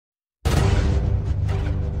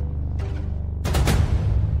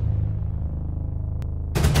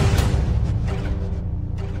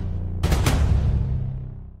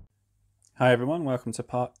Hi everyone, welcome to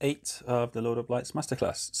part 8 of the Lord of Blights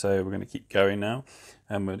Masterclass. So we're going to keep going now,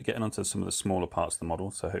 and we're getting onto some of the smaller parts of the model,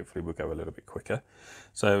 so hopefully we'll go a little bit quicker.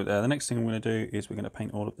 So the next thing I'm going to do is we're going to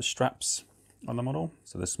paint all of the straps on the model.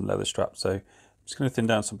 So there's some leather straps, so I'm just going to thin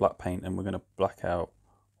down some black paint and we're going to black out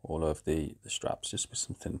all of the straps just with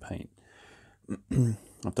some thin paint.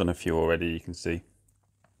 I've done a few already, you can see.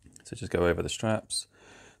 So just go over the straps.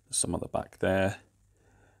 There's some on the back there,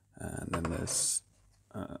 and then there's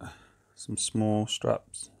some small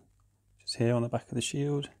straps just here on the back of the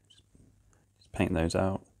shield. Just paint those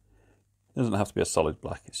out. It doesn't have to be a solid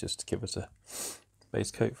black, it's just to give us a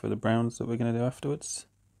base coat for the browns that we're going to do afterwards.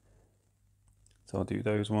 So I'll do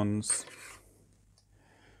those ones.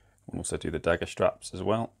 We'll also do the dagger straps as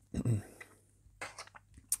well.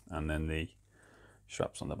 And then the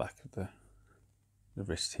straps on the back of the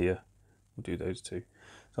wrist here, we'll do those too.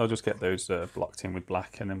 So I'll just get those blocked in with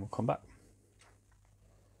black and then we'll come back.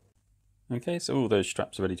 Okay, so all those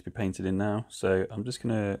straps are ready to be painted in now. So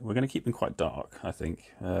we're gonna keep them quite dark, I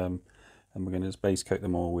think, and we're gonna just base coat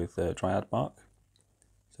them all with dryad bark.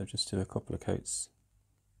 So just do a couple of coats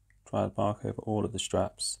dryad bark over all of the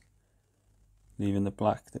straps, leaving the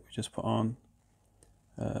black that we just put on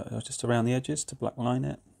just around the edges to black line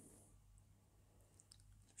it.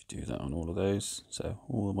 If you do that on all of those, so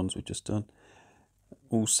all the ones we've just done.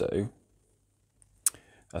 Also,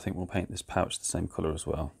 I think we'll paint this pouch the same colour as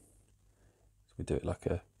well. So we do it like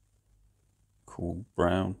a cool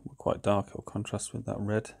brown, quite dark, it'll contrast with that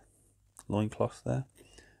red loincloth there.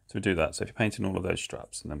 So we do that. So if you're painting all of those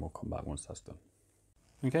straps, and then we'll come back once that's done.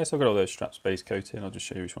 Okay, so I've got all those straps base coated. I'll just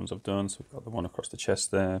show you which ones I've done. So we've got the one across the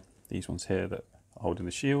chest there, these ones here that are holding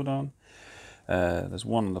the shield on. There's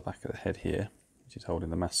one on the back of the head here, which is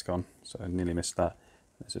holding the mask on. So I nearly missed that.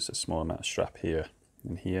 There's just a small amount of strap here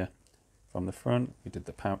and here from the front. We did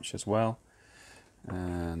the pouch as well.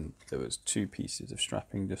 And there was 2 pieces of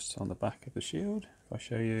strapping just on the back of the shield, if I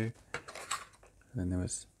show you. And then there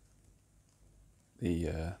was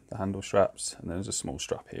the handle straps, and there's a small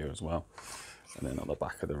strap here as well. And then on the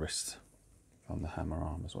back of the wrist on the hammer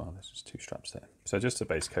arm as well, there's just 2 straps there. So just a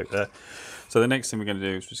base coat there. So the next thing we're going to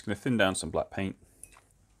do is just going to thin down some black paint.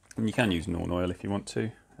 And you can use Norn oil if you want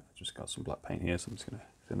to. I've just got some black paint here, so I'm just going to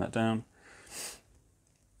thin that down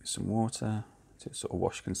with some water to sort of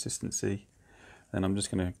wash consistency. Then I'm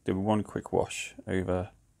just going to do one quick wash over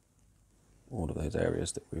all of those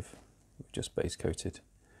areas that we've just base coated,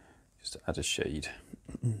 just to add a shade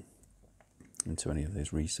into any of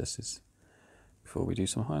those recesses before we do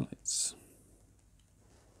some highlights.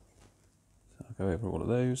 So I'll go over all of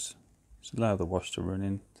those, just allow the wash to run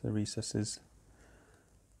into the recesses,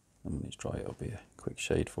 and when it's dry it'll be a quick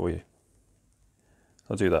shade for you.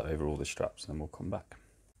 I'll do that over all the straps and then we'll come back.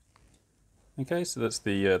 Okay, so that's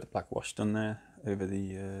the black wash done there over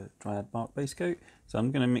the dryad bark base coat. So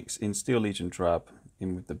I'm going to mix in Steel Legion drab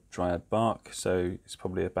in with the dryad bark. So it's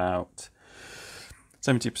probably about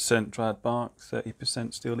 70% dryad bark,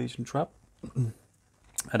 30% Steel Legion drab.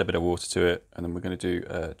 Add a bit of water to it, and then we're going to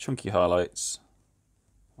do chunky highlights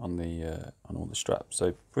on all the straps.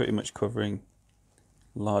 So pretty much covering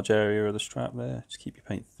a large area of the strap there. Just keep your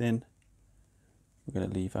paint thin. We're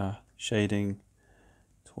going to leave our shading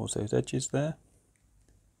towards those edges there.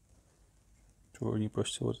 Drawing your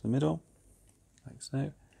brush towards the middle, like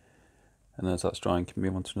so. And as that's drying, can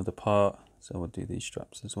move on to another part. So we'll do these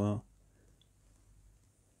straps as well.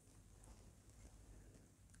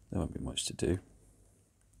 There won't be much to do.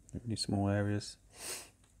 Really small areas.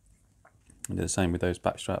 And do the same with those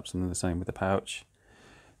back straps, and then the same with the pouch.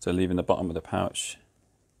 So leaving the bottom of the pouch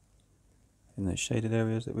in those shaded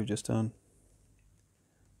areas that we've just done.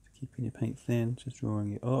 Keeping your paint thin, just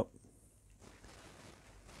drawing it up.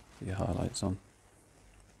 Put your highlights on.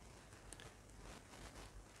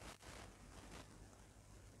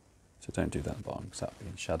 So don't do that at the bottom because that'll be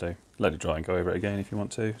in shadow. Let it dry and go over it again if you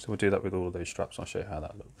want to. So we'll do that with all of those straps. I'll show you how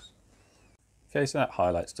that looks. Okay, so that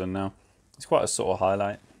highlight's done now. It's quite a subtle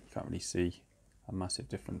highlight. You can't really see a massive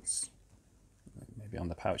difference. Maybe on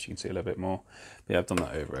the pouch you can see a little bit more. But yeah, I've done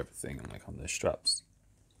that over everything, and like on the straps.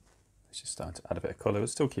 It's just starting to add a bit of colour, but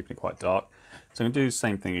still keeping it quite dark. So I'm going to do the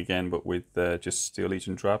same thing again, but with just Steel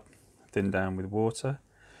Legion drab, thin down with water.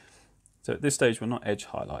 So at this stage we're not edge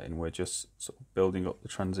highlighting, we're just sort of building up the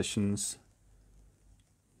transitions,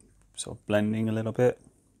 sort of blending a little bit.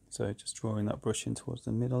 So just drawing that brush in towards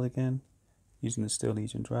the middle again, using the Steel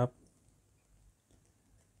Legion drab.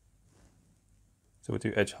 So we'll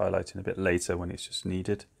do edge highlighting a bit later when it's just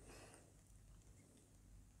needed.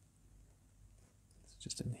 It's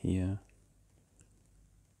just in here.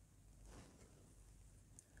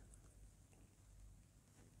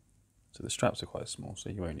 So the straps are quite small, so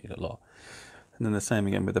you won't need a lot. And then the same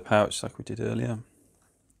again with the pouch like we did earlier.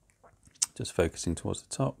 Just focusing towards the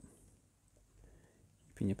top,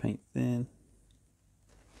 keeping your paint thin,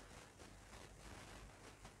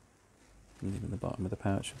 and leaving the bottom of the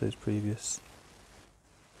pouch with those previous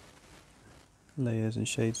layers and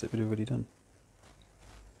shades that we'd already done.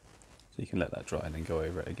 So you can let that dry and then go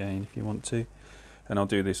over it again if you want to. And I'll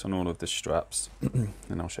do this on all of the straps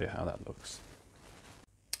and I'll show you how that looks.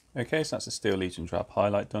 Okay, so that's the Steel Legion drab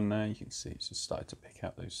highlight done now. You can see it's just started to pick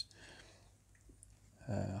out those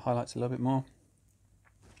highlights a little bit more.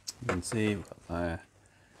 You can see we've got there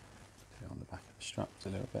on the back of the straps a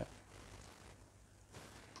little bit,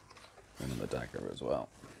 and on the dagger as well.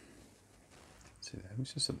 See there,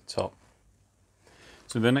 it's just at the top.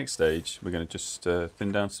 So the next stage, we're going to just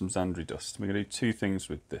thin down some Zandri dust. We're going to do two things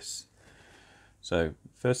with this. So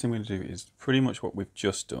first thing we're going to do is pretty much what we've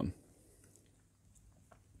just done,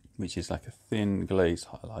 which is like a thin glaze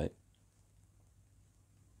highlight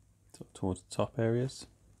towards the top areas.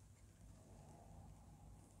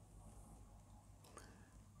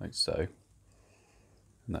 Like so,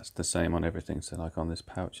 and that's the same on everything, so like on this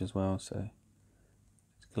pouch as well, so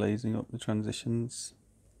it's glazing up the transitions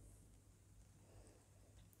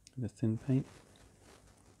with the thin paint.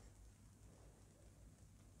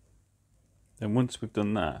 Then once we've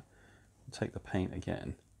done that, we'll take the paint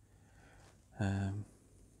again,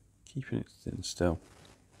 keeping it thin still,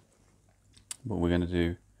 but we're going to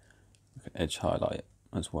do like an edge highlight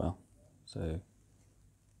as well. So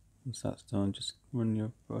once that's done, just run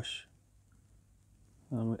your brush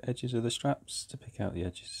on the edges of the straps to pick out the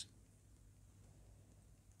edges.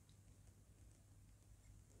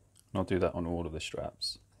 And I'll do that on all of the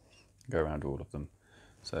straps, go around all of them.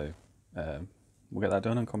 So we'll get that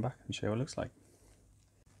done and come back and show you what it looks like.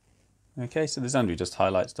 Okay, so the Zandri just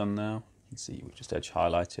highlights done now. You can see we just edge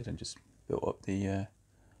highlighted and just built up the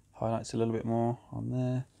highlights a little bit more on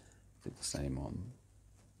there. Did the same on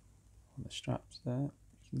the straps there.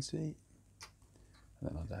 You can see, and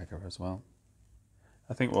then on dagger as well.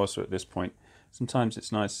 I think also at this point, sometimes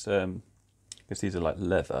it's nice because these are like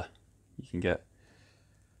leather. You can get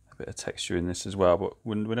a bit of texture in this as well, but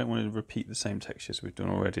we don't want to repeat the same textures we've done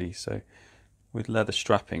already. So with leather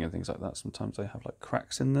strapping and things like that, sometimes they have like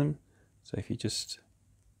cracks in them. So if you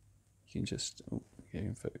can just get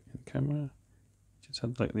in the camera, just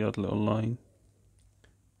have like the odd little line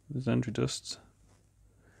with the Zandri dust.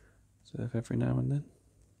 So every now and then.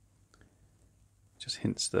 Just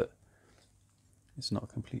hints that it's not a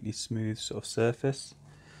completely smooth sort of surface,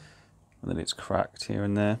 and then it's cracked here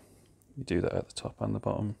and there. You do that at the top and the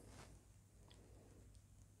bottom.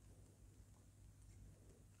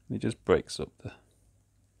 And it just breaks up the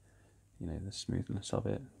smoothness of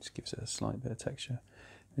it. Just gives it a slight bit of texture.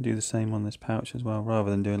 And do the same on this pouch as well,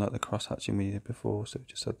 rather than doing like the cross hatching we did before. So we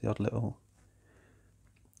just had the odd little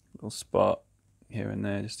spot here and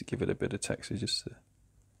there, just to give it a bit of texture, just to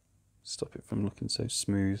stop it from looking so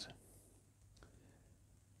smooth.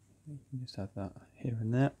 You can just add that here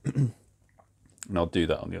and there. And I'll do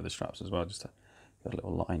that on the other straps as well, just to get a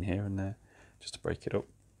little line here and there, just to break it up.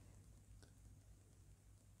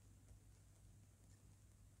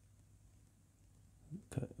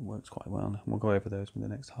 It works quite well, and we'll go over those with the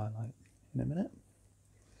next highlight in a minute.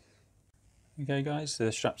 Okay guys,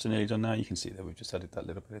 the straps are nearly done now. You can see that we've just added that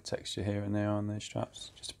little bit of texture here and there on those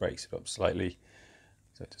straps, just breaks it up slightly,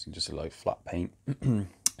 so it doesn't just look like flat paint.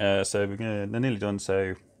 So they're nearly done,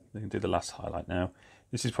 so we can do the last highlight now.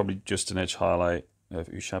 This is probably just an edge highlight of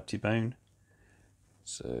Ushabti bone.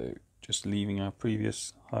 So just leaving our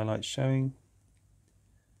previous highlights showing,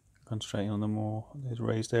 concentrating on those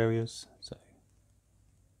raised areas. So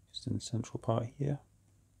just in the central part here.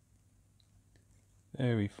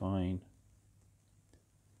 Very fine.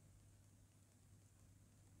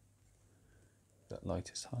 That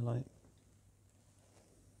lightest highlight.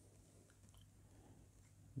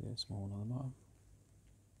 Yeah, small on the bottom.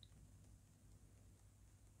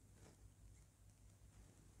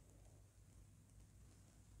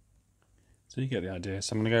 So you get the idea.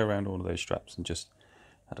 So I'm going to go around all of those straps and just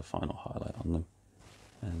add a final highlight on them.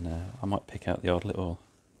 And I might pick out the odd little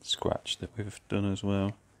scratch that we've done as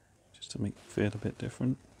well, just to make it feel a bit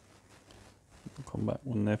different. I'll come back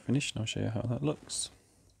when they're finished and I'll show you how that looks.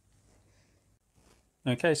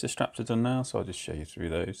 Okay, so straps are done now, so I'll just show you through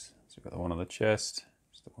those. So we've got the one on the chest,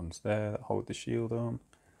 just the ones there that hold the shield on.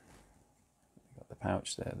 We've got the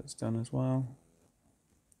pouch there that's done as well.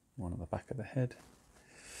 One on the back of the head.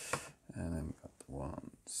 And then we've got the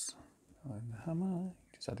ones behind the hammer.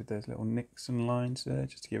 Just added those little nicks and lines there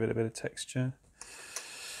just to give it a bit of texture.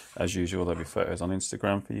 As usual, there'll be photos on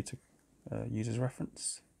Instagram for you to use as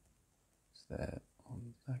reference. there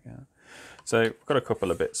on that. So we've got a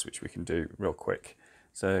couple of bits which we can do real quick.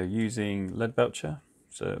 So using lead belcher,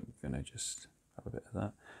 so we're going to just have a bit of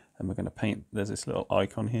that, and we're going to paint. There's this little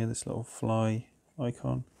icon here, this little fly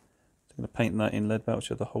icon. So I'm going to paint that in lead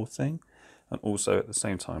belcher, the whole thing, and also at the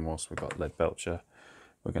same time, whilst we've got lead belcher,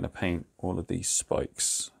 we're going to paint all of these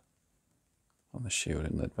spikes on the shield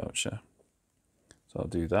in lead belcher. So I'll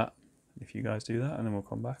do that. If you guys do that, and then we'll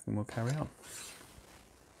come back and we'll carry on.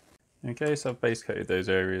 Okay, so I've base coated those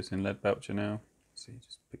areas in lead belcher now. So you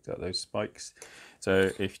just picked out those spikes.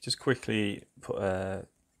 So if you just quickly put a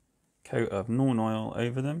coat of Norn oil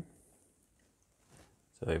over them,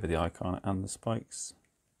 so over the icon and the spikes,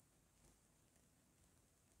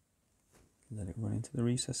 let it run into the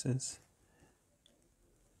recesses,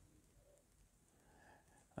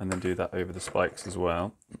 and then do that over the spikes as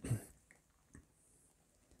well.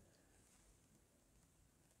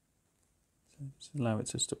 Just allow it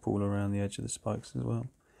just to pull around the edge of the spikes as well.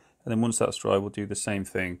 And then once that's dry, we'll do the same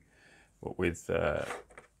thing but with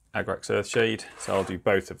Agrax Earthshade. So I'll do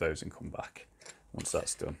both of those and come back once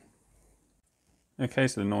that's done. Okay,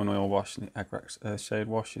 so the Norn oil wash and the Agrax Earthshade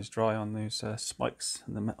wash is dry on those spikes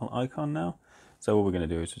and the metal icon now. So all we're going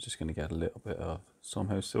to do is we're just going to get a little bit of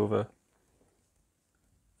Somho Silver,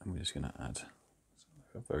 and we're just going to add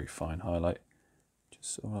a very fine highlight,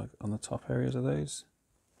 just sort of like on the top areas of those.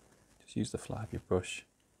 Just use the flat of your brush.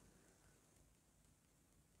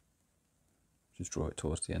 Just draw it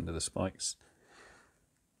towards the end of the spikes.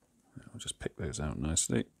 I'll just pick those out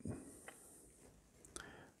nicely.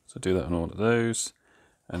 So do that on all of those,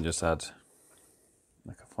 and just add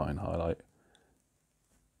like a fine highlight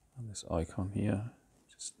on this icon here.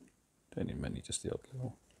 Just don't need many, just the odd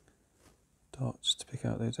little dots to pick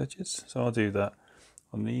out those edges. So I'll do that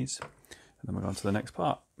on these, and then we'll go on to the next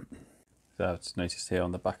part. So I've noticed here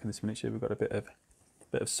on the back of this miniature we've got a bit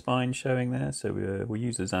of spine showing there, so we'll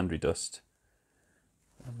use the Zandri dust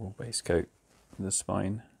and we'll base coat the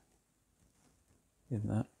spine in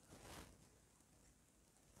that,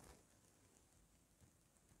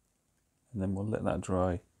 and then we'll let that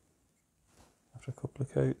dry after a couple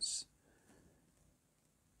of coats.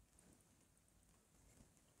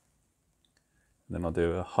 And then I'll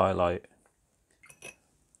do a highlight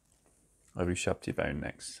of Ushabti bone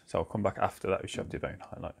next. So I'll come back after that Ushabti bone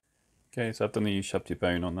highlight. Okay, so I've done the Ushabti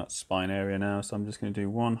bone on that spine area now, so I'm just going to do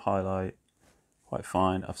one highlight, quite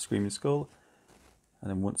fine, of Screaming Skull. And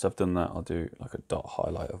then once I've done that, I'll do like a dot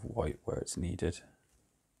highlight of white where it's needed.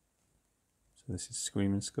 So this is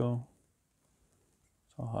Screaming Skull.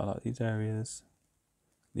 So I'll highlight these areas,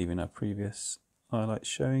 leaving our previous highlights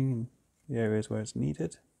showing in the areas where it's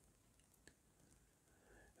needed.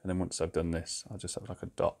 And then once I've done this, I'll just have like a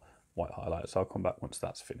dot white highlight, so I'll come back once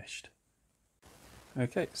that's finished.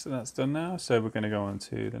 Okay, so that's done now, so we're going to go on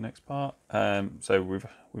to the next part. So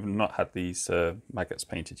we've not had these maggots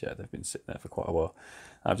painted yet. They've been sitting there for quite a while.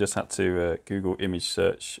 I've just had to Google image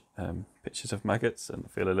search pictures of maggots and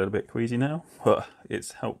feel a little bit queasy now, but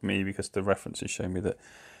it's helped me because the references show me that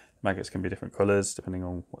maggots can be different colours depending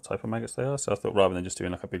on what type of maggots they are. So I thought rather than just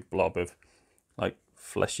doing like a big blob of like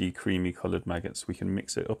fleshy, creamy coloured maggots, we can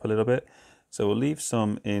mix it up a little bit. So we'll leave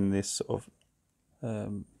some in this sort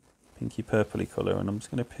of pinky purpley colour, and I'm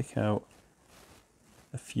just going to pick out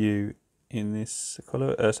a few in this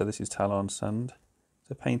colour. So this is Talon Sand.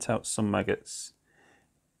 So paint out some maggots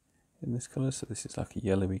in this colour. So this is like a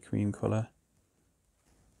yellowy cream colour.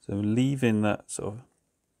 So leaving that sort of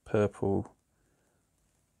purple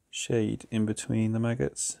shade in between the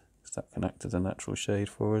maggots, because that can act as a natural shade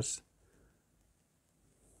for us.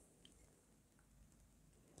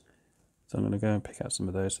 So I'm going to go and pick out some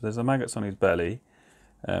of those. So there's the maggots on his belly,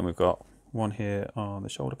 and we've got one here on the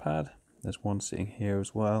shoulder pad. There's one sitting here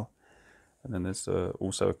as well, and then there's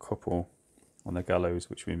also a couple on the gallows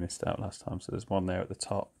which we missed out last time. So there's one there at the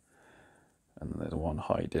top, and then there's one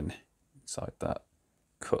hiding inside that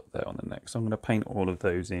cut there on the neck. So I'm going to paint all of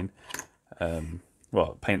those in.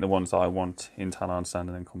 Well, paint the ones that I want in Talon Sand,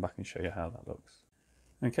 and then come back and show you how that looks.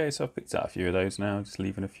 Okay, so I've picked out a few of those now, just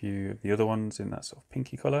leaving a few of the other ones in that sort of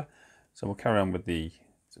pinky colour. So we'll carry on with these.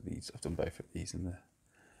 I've done both of these in the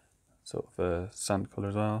sort of sand colour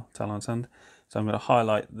as well, Talon Sand. So I'm going to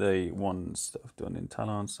highlight the ones that I've done in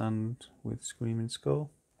Talon Sand with Screaming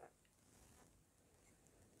Skull.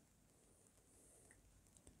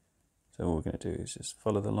 So all we're going to do is just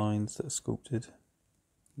follow the lines that are sculpted,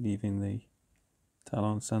 leaving the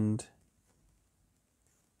Talon Sand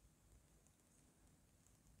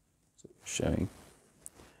showing.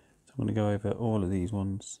 So I'm going to go over all of these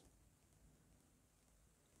ones.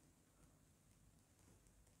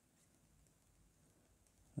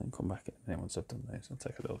 And come back in, and then once I've done those, it'll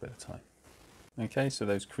take a little bit of time. Okay, so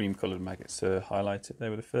those cream coloured maggots are highlighted there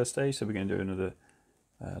with the first stage, so we're going to do another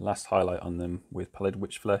last highlight on them with pallid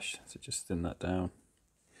witch flesh, so just thin that down,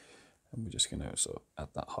 and we're just going to sort of add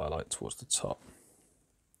that highlight towards the top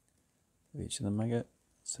of each of the maggot.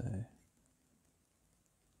 So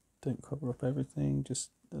don't cover up everything, just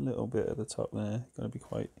a little bit at the top there, got to be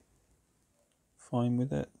quite fine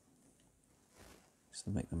with it, just to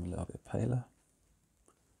make them a little bit paler.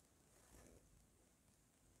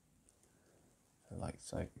 Like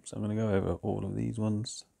so. So I'm going to go over all of these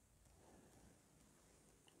ones.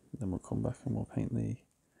 Then we'll come back and we'll paint the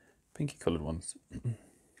pinky coloured ones.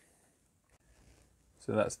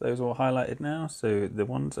 So that's those all highlighted now. So the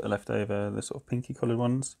ones that are left over, the sort of pinky coloured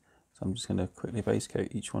ones. So I'm just going to quickly base coat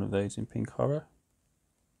each one of those in pink horror.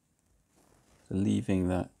 So leaving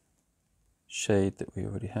that shade that we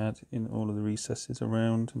already had in all of the recesses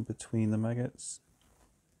around and between the maggots.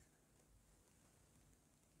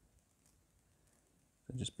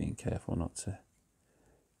 So just being careful not to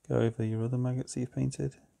go over your other maggots that you've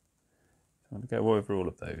painted. I'm going to go over all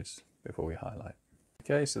of those before we highlight.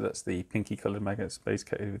 Okay, so that's the pinky coloured maggots base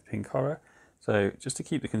coated with pink horror. So just to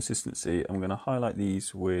keep the consistency, I'm going to highlight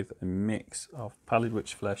these with a mix of pallid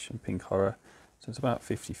witch flesh and pink horror. So it's about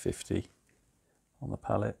 50-50 on the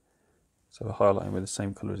palette. So we're highlighting with the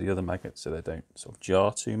same colour as the other maggots so they don't sort of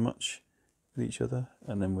jar too much with each other.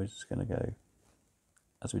 And then we're just going to go,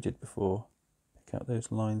 as we did before, pick out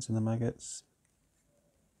those lines in the maggots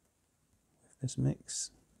with this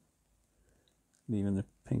mix. Leaving the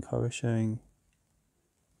pink horror showing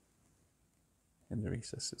in the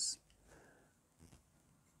recesses.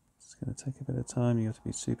 It's going to take a bit of time, you have to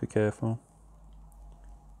be super careful.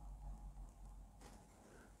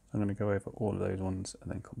 I'm going to go over all of those ones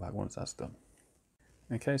and then come back once that's done.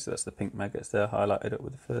 Okay, so that's the pink maggots there highlighted up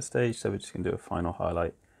with the first stage, so we're just going to do a final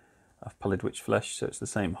highlight of pallid witch flesh. So it's the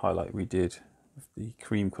same highlight we did with the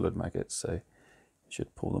cream coloured maggots, so you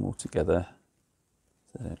should pull them all together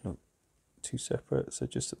so they don't look too separate. So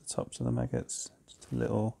just at the tops of the maggots, just a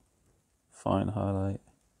little fine highlight,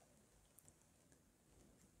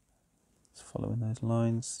 just following those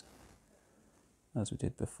lines as we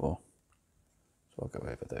did before. So I'll go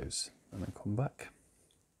over those and then come back.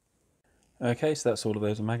 Okay, so that's all of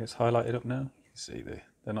those maggots highlighted up now. You can see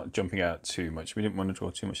they're not jumping out too much. We didn't want to draw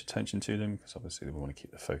too much attention to them because obviously we want to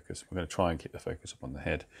keep the focus. We're going to try and keep the focus up on the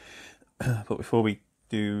head. But before we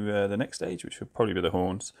do the next stage, which will probably be the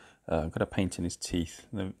horns, I'm going to paint in his teeth.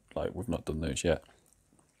 Like, we've not done those yet.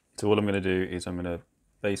 So all I'm going to do is I'm going to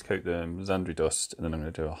base coat them Xandri dust, and then I'm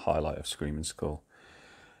going to do a highlight of Screaming Skull.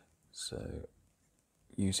 So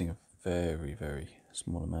using a very, very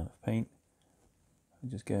small amount of paint, I'm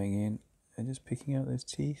just going in and just picking out those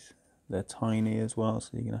teeth. They're tiny as well, so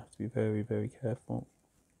you're going to have to be very, very careful.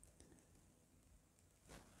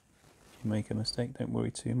 If you make a mistake, don't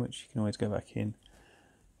worry too much. You can always go back in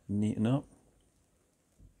and neaten up.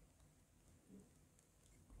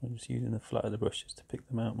 I'm just using the flat of the brush just to pick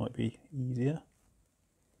them out, might be easier.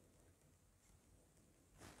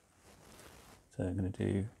 So I'm going to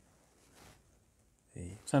do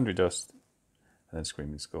the Xandri dust and then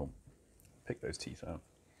Screaming Skull. Pick those teeth out.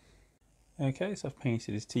 Okay, so I've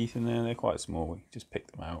painted his teeth in there. They're quite small, we just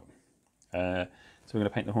pick them out. So we're going to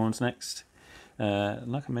paint the horns next.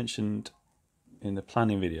 Like I mentioned in the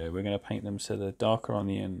planning video, we're going to paint them so they're darker on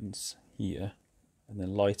the ends here and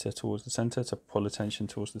then lighter towards the centre to pull attention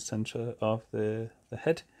towards the centre of the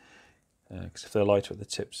head. Because if they're lighter at the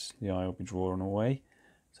tips, the eye will be drawn away.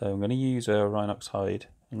 So I'm going to use a Rhinox hide.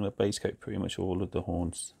 I'm going to base coat pretty much all of the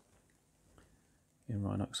horns in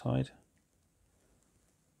Rhinox hide.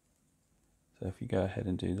 So if you go ahead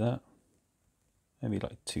and do that, maybe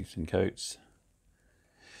like 2 thin coats,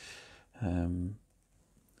 add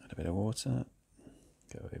a bit of water,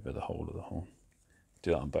 go over the whole of the horn.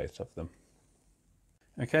 Do that on both of them.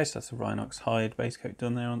 Okay, so that's the Rhinox hide base coat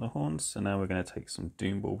done there on the horns. So now we're going to take some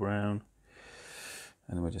Doomball brown,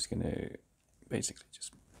 and then we're just going to basically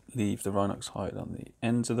just leave the Rhinox hide on the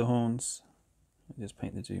ends of the horns, and just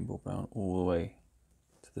paint the Doomball brown all the way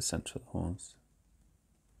to the centre of the horns.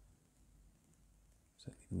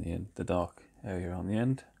 So in the end, the dark area on the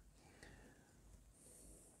end.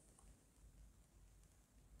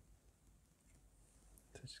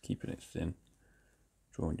 So just keeping it thin,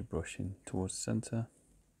 drawing your brush in towards the centre.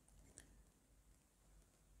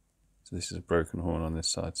 So this is a broken horn on this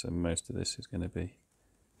side, so most of this is going to be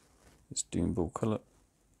this Doomball colour.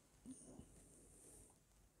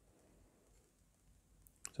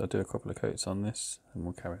 So I'll do a couple of coats on this and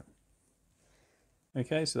we'll carry on.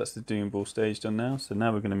 Okay, so that's the Doomball stage done now. So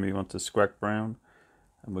now we're going to move on to Scrag Brown,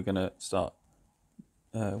 and we're going to start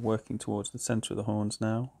working towards the centre of the horns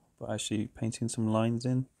now but actually painting some lines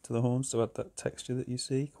in to the horns to add that texture that you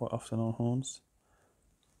see quite often on horns.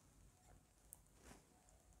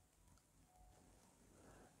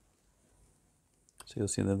 So you'll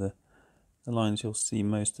see that the lines, you'll see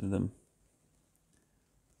most of them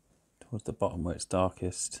towards the bottom where it's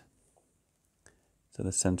darkest. So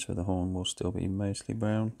the centre of the horn will still be mostly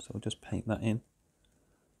brown, so we'll just paint that in.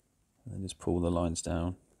 And then just pull the lines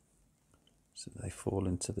down so that they fall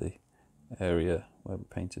into the area where we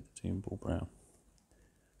painted the Doom Ball brown,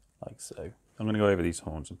 like so. I'm going to go over these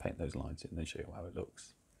horns and paint those lines in and then show you how it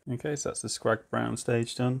looks. Okay, so that's the Scrag brown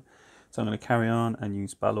stage done. So I'm going to carry on and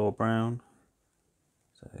use Balor brown.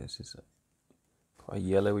 So this is quite a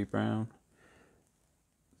yellowy brown,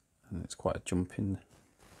 and it's quite a jumping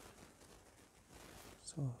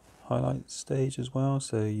sort of highlight stage as well.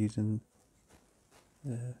 So using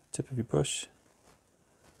the tip of your brush,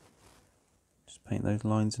 just paint those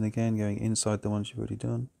lines in again, going inside the ones you've already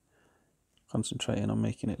done, concentrating on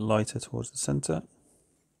making it lighter towards the centre.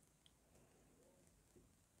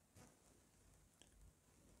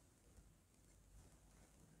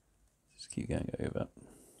 Just keep going over.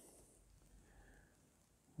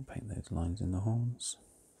 We'll paint those lines in the horns.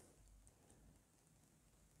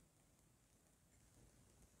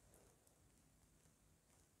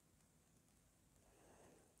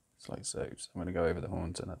 Just like so. So I'm going to go over the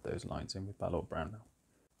horns and add those lines in with Balor brown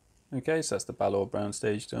now. Okay, so that's the Balor brown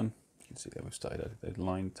stage done. You can see that we've started adding those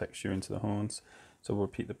line texture into the horns. So we'll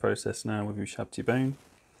repeat the process now with Ushabti bone.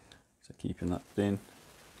 So keeping that thin,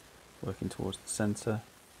 working towards the centre.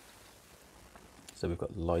 So we've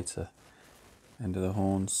got the lighter end of the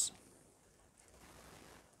horns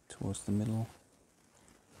towards the middle.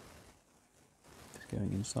 Just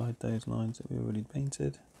going inside those lines that we already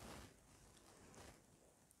painted.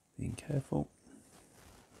 Being careful.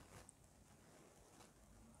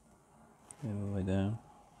 All the way down.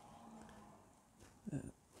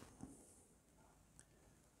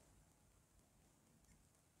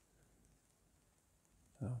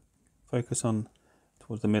 So focus on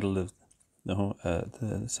towards the middle of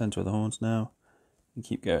the centre of the horns now, and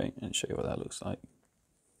keep going and show you what that looks like.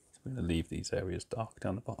 So we're going to leave these areas dark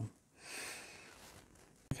down the bottom.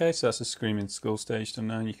 Okay, so that's the Screaming Skull stage done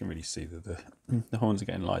now. You can really see that the horns are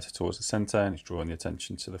getting lighter towards the centre, and it's drawing the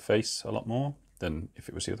attention to the face a lot more than if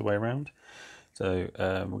it was the other way around. So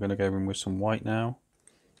we're going to go in with some white now,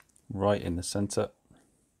 right in the centre.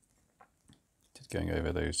 Just going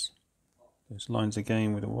over those lines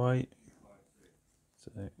again with the white.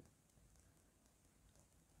 So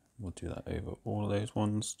we'll do that over all of those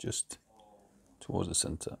ones, just towards the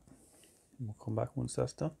centre. And we'll come back once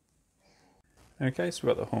that's done. Okay, so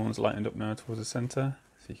we've got the horns lightened up now towards the centre.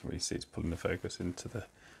 So you can really see it's pulling the focus into the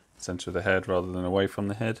centre of the head rather than away from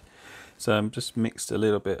the head. So I've just mixed a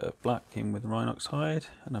little bit of black in with Rhinox hide,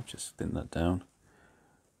 and I've just thinned that down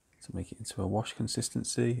to make it into a wash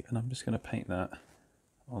consistency. And I'm just going to paint that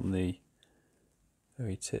on the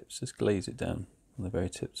very tips, just glaze it down on the very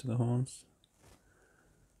tips of the horns.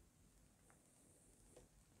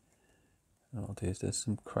 And what I'll do is there's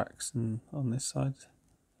some cracks on this side,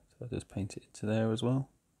 so I'll just paint it into there as well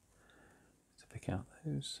to pick out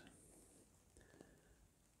those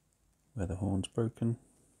where the horn's broken.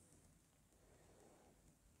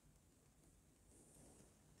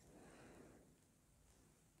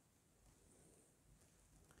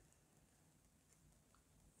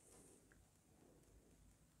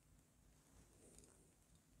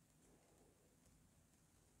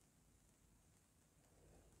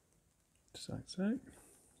 Just like so. And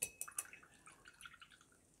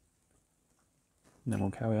then we'll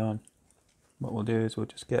carry on. What we'll do is we'll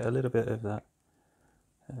just get a little bit of that.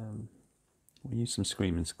 We'll use some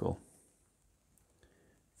Screaming Skull.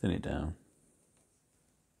 Thin it down.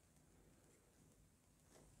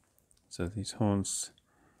 So these horns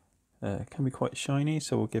can be quite shiny,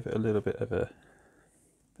 so we'll give it a little bit of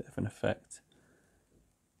an effect.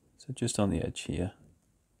 So just on the edge here.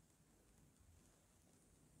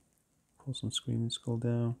 Pull some Screaming Skull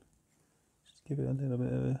down. Just give it a little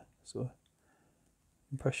bit of a sort of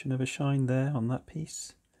impression of a shine there on that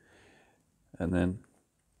piece. And then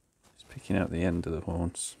just picking out the end of the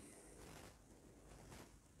horns.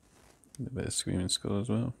 A little bit of Screaming Skull as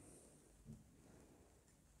well.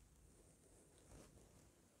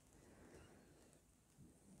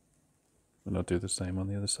 And I'll do the same on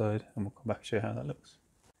the other side, and we'll come back and show you how that looks.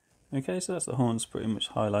 Okay, so that's the horns pretty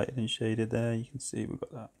much highlighted and shaded there. You can see we've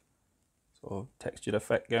got that sort of textured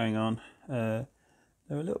effect going on. They're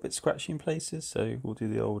a little bit scratchy in places, so we'll do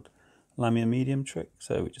the old Lamia medium trick.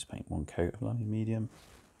 So we just paint one coat of Lamia medium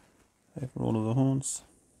over all of the horns,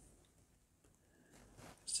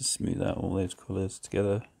 just to smooth out all those colours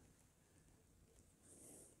together.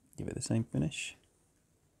 give it the same finish.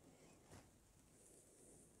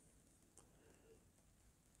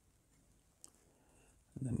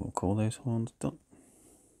 And then we'll call those horns done.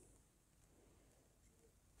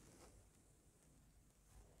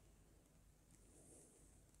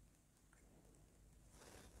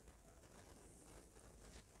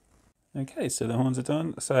 Okay, so the horns are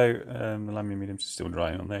done. So the laminar mediums are still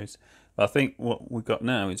drying on those. But I think what we've got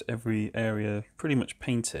now is every area pretty much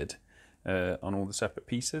painted on all the separate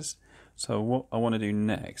pieces. So what I want to do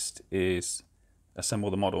next is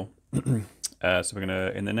assemble the model. So we're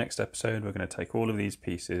gonna, in the next episode, we're gonna take all of these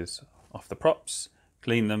pieces off the props,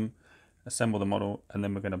 clean them, assemble the model, and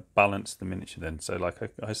then we're gonna balance the miniature then. So like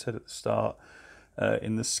I said at the start,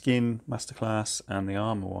 in the skin masterclass and the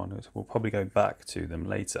armor one, we'll probably go back to them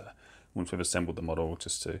later once we've assembled the model,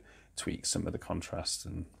 just to tweak some of the contrast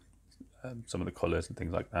and some of the colors and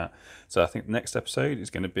things like that. So I think the next episode is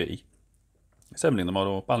going to be assembling the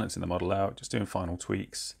model, balancing the model out, just doing final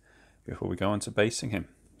tweaks before we go on to basing him.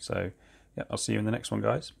 So yeah, I'll see you in the next one,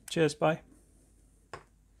 guys. Cheers, bye.